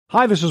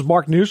Hi, this is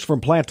Mark News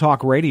from Plant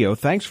Talk Radio.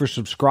 Thanks for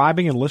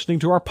subscribing and listening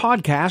to our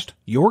podcast,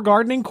 Your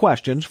Gardening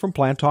Questions from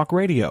Plant Talk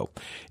Radio.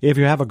 If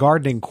you have a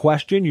gardening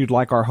question you'd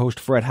like our host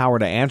Fred Howard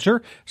to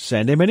answer,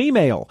 send him an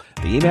email.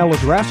 The email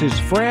address is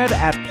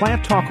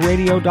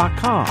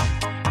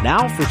fred@planttalkradio.com.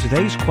 Now for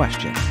today's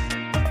question.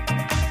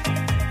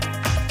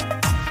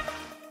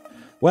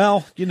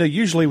 Well,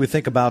 usually we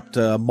think about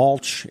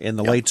mulch in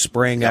the late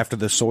spring after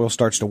the soil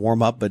starts to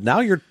warm up, but now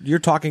you're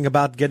talking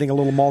about getting a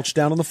little mulch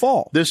down in the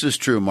fall. This is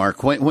true,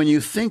 Mark. When you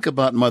think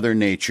about Mother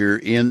Nature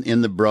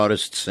in the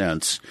broadest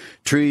sense,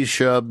 trees,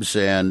 shrubs,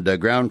 and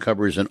ground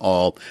covers and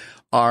all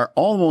are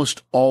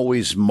almost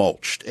always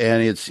mulched,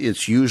 and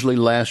it's usually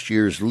last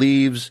year's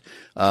leaves,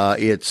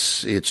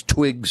 it's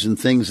twigs and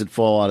things that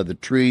fall out of the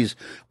trees,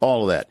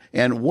 all of that.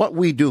 And what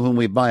we do when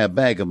we buy a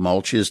bag of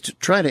mulch is to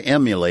try to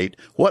emulate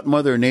what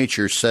Mother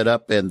Nature set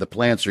up and the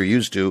plants are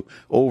used to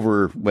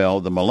over,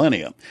 the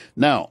millennia.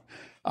 Now,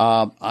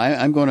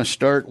 I'm going to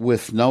start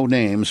with no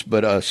names,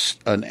 but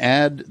an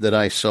ad that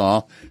I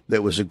saw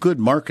that was a good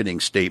marketing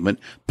statement: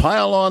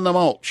 pile on the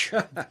mulch.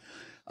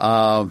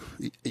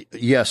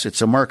 Yes,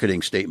 it's a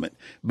marketing statement,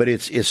 but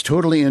it's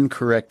totally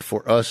incorrect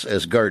for us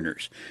as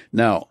gardeners.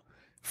 Now,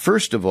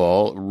 first of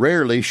all,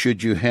 rarely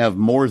should you have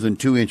more than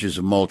 2 inches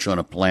of mulch on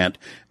a plant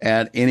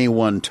at any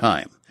one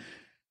time.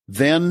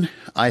 Then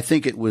I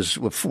think it was,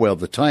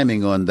 the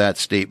timing on that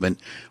statement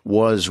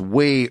was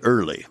way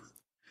early.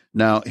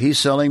 Now, he's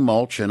selling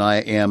mulch, and I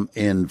am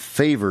in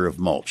favor of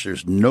mulch.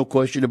 There's no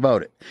question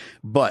about it.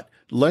 But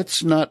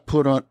let's not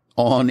put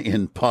on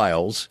in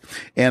piles.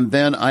 And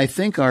then I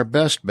think our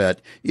best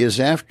bet is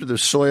after the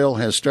soil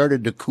has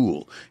started to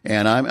cool,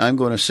 and I'm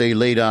going to say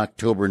late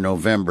October,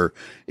 November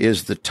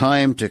is the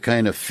time to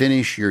kind of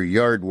finish your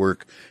yard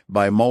work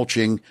by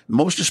mulching,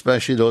 most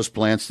especially those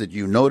plants that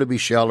you know to be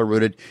shallow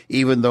rooted,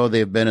 even though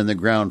they've been in the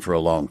ground for a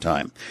long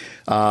time.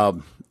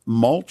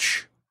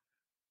 Mulch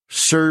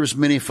serves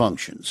many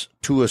functions.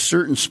 To a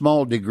certain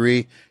small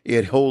degree,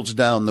 it holds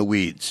down the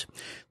weeds.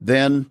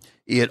 Then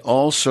it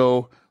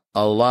also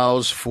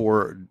allows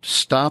for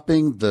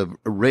stopping the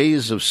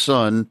rays of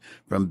sun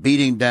from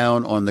beating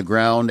down on the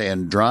ground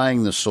and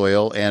drying the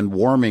soil and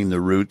warming the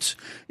roots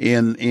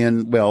in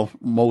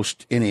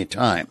most any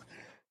time.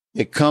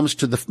 It comes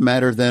to the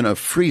matter then of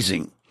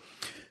freezing.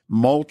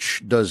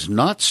 Mulch does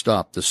not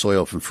stop the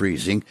soil from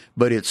freezing,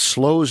 but it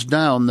slows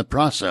down the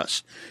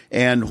process.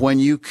 And when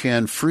you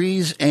can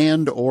freeze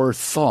and or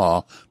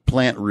thaw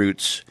plant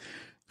roots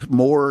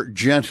more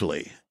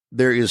gently,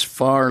 there is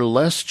far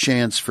less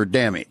chance for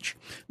damage.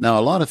 Now,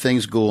 a lot of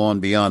things go on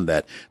beyond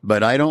that,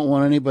 but I don't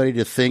want anybody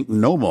to think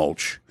no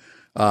mulch.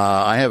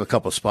 I have a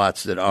couple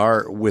spots that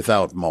are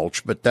without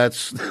mulch, but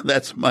that's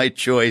my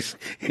choice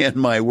and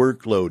my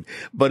workload.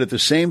 But at the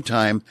same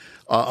time,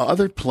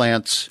 other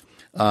plants,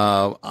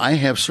 I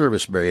have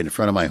serviceberry in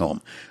front of my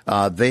home.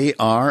 They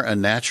are a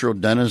natural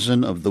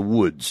denizen of the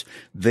woods.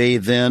 They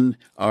then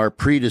are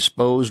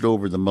predisposed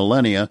over the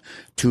millennia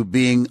to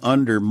being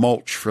under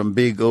mulch from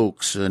big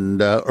oaks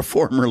and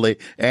formerly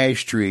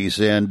ash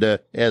trees and,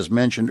 as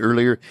mentioned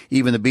earlier,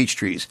 even the beech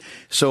trees.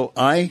 So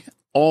I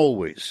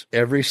always,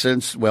 ever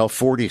since,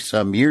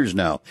 40-some years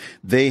now,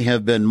 they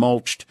have been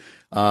mulched,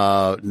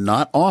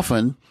 not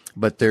often,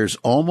 but there's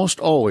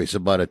almost always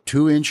about a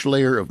 2-inch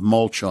layer of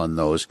mulch on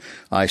those.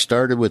 I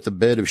started with a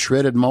bed of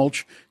shredded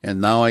mulch, and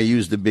now I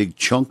use the big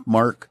chunk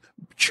bark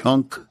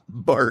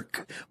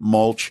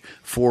mulch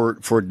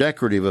for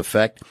decorative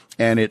effect.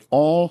 And it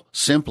all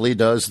simply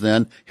does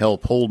then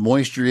help hold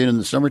moisture in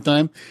the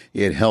summertime.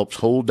 It helps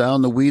hold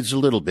down the weeds a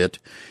little bit,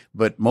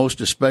 but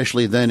most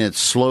especially then it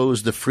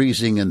slows the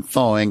freezing and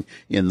thawing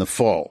in the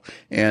fall.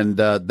 And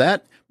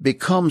that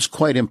becomes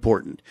quite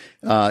important.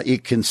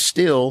 It can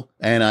still,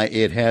 and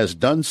it has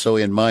done so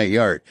in my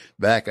yard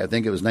back, I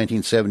think it was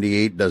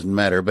 1978, doesn't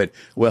matter, but,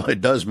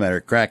 it does matter.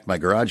 It cracked my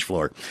garage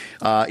floor.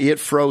 It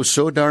froze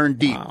so darn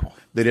deep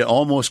that it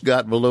almost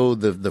got below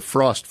the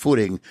frost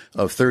footing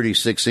of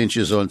 36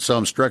 inches on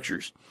some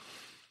structures.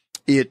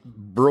 It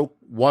broke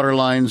water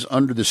lines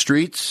under the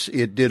streets.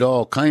 It did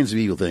all kinds of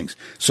evil things.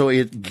 So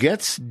it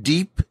gets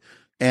deep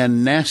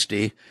and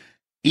nasty,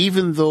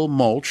 even though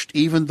mulched,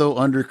 even though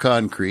under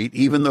concrete,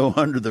 even though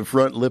under the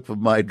front lip of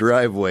my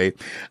driveway,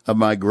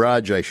 my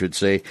garage, I should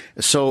say.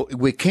 So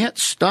we can't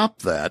stop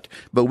that,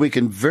 but we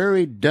can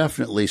very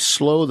definitely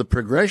slow the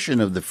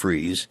progression of the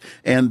freeze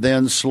and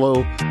then slow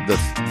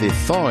the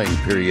thawing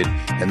period,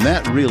 and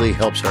that really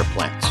helps our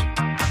plants.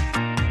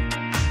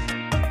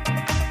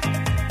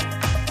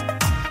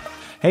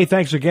 Hey,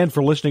 thanks again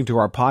for listening to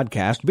our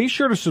podcast. Be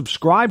sure to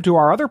subscribe to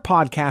our other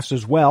podcasts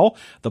as well,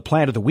 the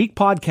Plant of the Week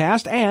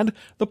podcast and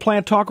the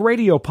Plant Talk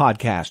Radio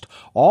podcast,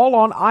 all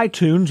on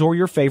iTunes or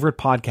your favorite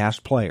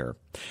podcast player.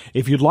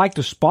 If you'd like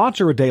to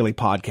sponsor a daily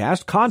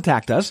podcast,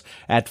 contact us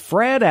at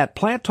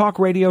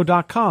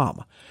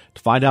fred@planttalkradio.com.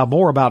 To find out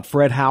more about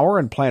Fred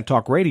Howard and Plant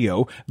Talk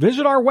Radio,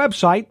 visit our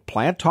website,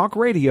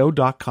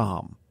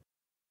 planttalkradio.com.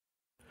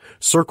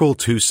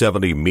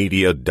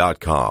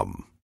 Circle270media.com